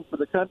terrible thing for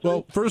the country.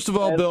 Well, first of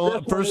all, Bill,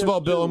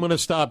 I'm going to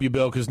stop you,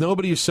 Bill, because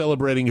nobody is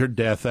celebrating her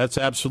death. That's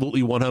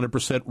absolutely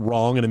 100%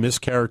 wrong and a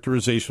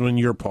mischaracterization on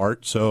your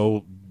part.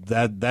 So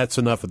that's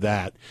enough of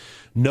that.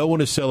 No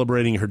one is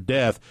celebrating her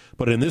death,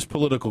 but in this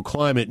political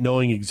climate,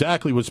 knowing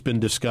exactly what's been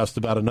discussed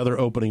about another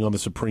opening on the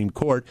Supreme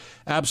Court,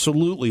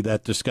 absolutely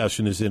that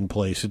discussion is in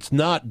place. It's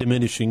not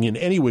diminishing in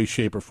any way,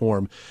 shape, or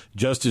form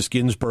Justice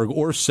Ginsburg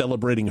or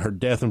celebrating her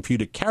death, and for you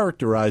to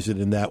characterize it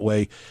in that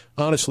way,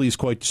 honestly, is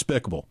quite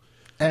despicable.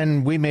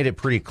 And we made it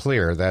pretty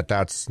clear that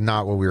that's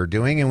not what we were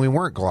doing, and we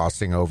weren't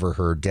glossing over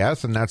her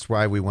death, and that's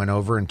why we went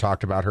over and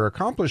talked about her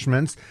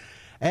accomplishments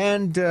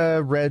and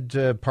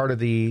read part of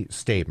the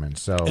statement.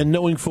 So, and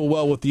knowing full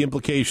well what the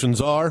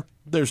implications are,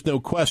 there's no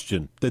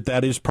question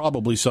that is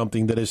probably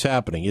something that is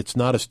happening. It's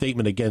not a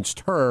statement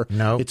against her.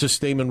 No. It's a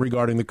statement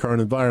regarding the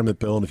current environment,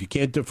 Bill. And if you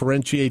can't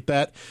differentiate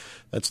that,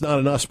 that's not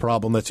an us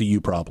problem. That's a you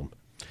problem.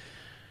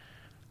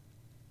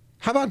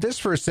 How about this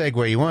for a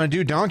segue? You want to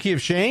do Donkey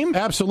of Shame?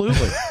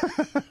 Absolutely.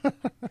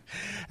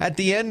 At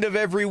the end of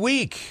every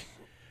week.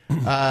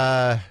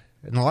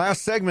 In the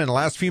last segment, the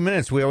last few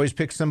minutes, we always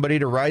pick somebody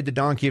to ride the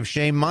Donkey of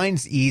Shame.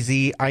 Mine's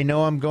easy. I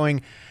know I'm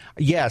going...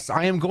 Yes,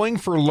 I am going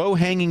for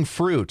low-hanging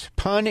fruit.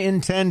 Pun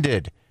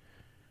intended.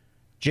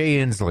 Jay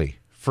Inslee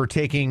for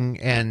taking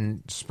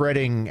and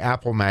spreading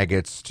apple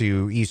maggots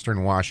to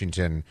Eastern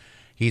Washington.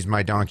 He's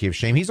my Donkey of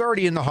Shame. He's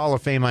already in the Hall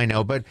of Fame, I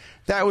know, but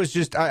that was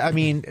just... I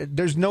mean,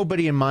 there's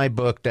nobody in my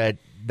book that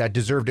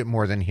deserved it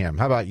more than him.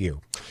 How about you?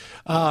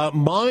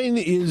 Mine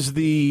is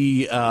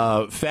the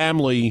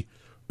family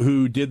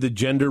who did the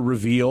gender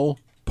reveal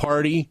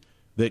party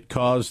that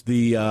caused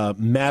the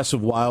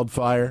massive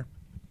wildfire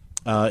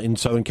in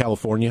Southern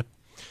California,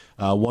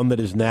 one that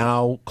has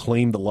now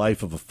claimed the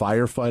life of a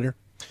firefighter.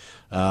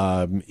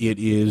 It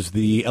is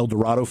the El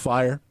Dorado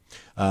fire.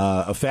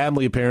 A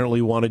family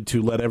apparently wanted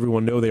to let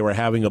everyone know they were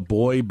having a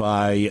boy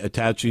by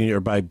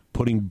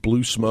putting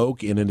blue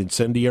smoke in an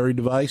incendiary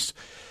device.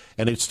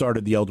 And it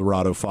started the El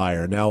Dorado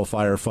fire. Now a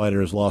firefighter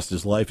has lost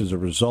his life as a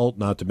result,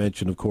 not to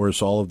mention, of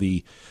course, all of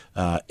the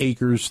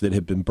acres that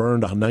have been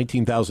burned.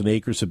 19,000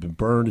 acres have been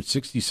burned. It's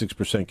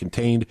 66%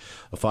 contained.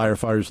 A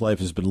firefighter's life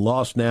has been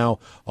lost now,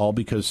 all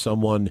because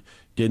someone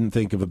didn't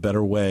think of a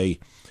better way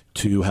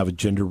to have a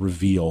gender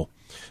reveal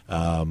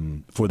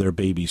for their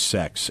baby's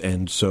sex.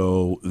 And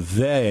so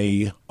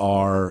they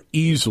are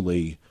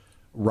easily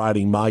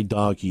riding my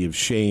donkey of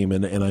shame,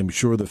 and I'm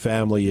sure the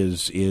family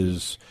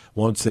is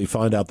once they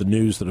find out the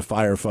news that a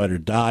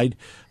firefighter died,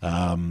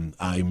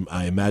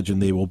 I imagine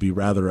they will be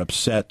rather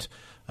upset.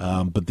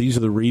 But these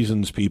are the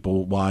reasons,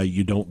 people, why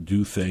you don't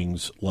do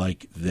things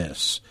like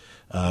this.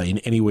 In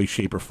any way,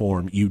 shape, or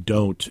form, you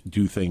don't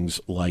do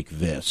things like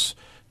this.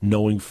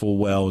 Knowing full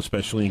well,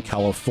 especially in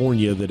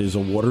California, that is a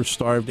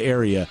water-starved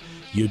area,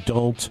 you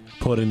don't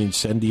put an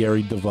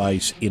incendiary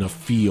device in a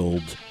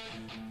field.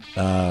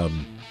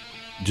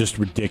 Just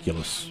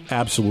ridiculous.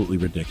 Absolutely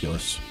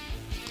ridiculous.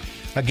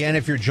 Again,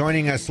 if you're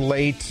joining us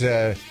late,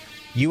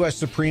 U.S.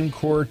 Supreme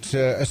Court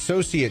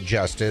Associate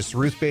Justice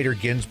Ruth Bader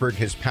Ginsburg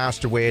has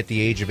passed away at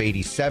the age of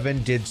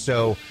 87, did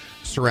so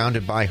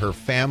surrounded by her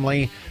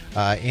family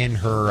in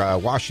her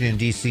Washington,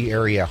 D.C.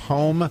 area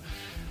home.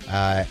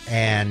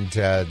 And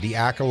the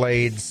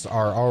accolades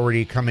are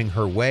already coming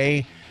her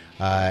way.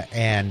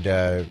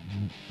 And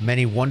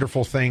many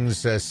wonderful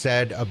things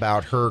said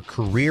about her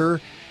career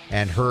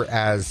and her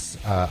as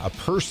a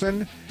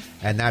person,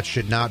 and that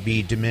should not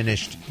be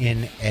diminished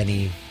in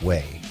any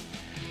way.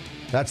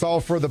 That's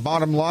all for the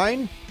Bottom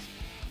Line.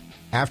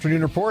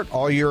 Afternoon Report,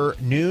 all your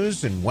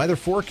news and weather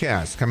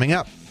forecasts coming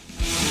up.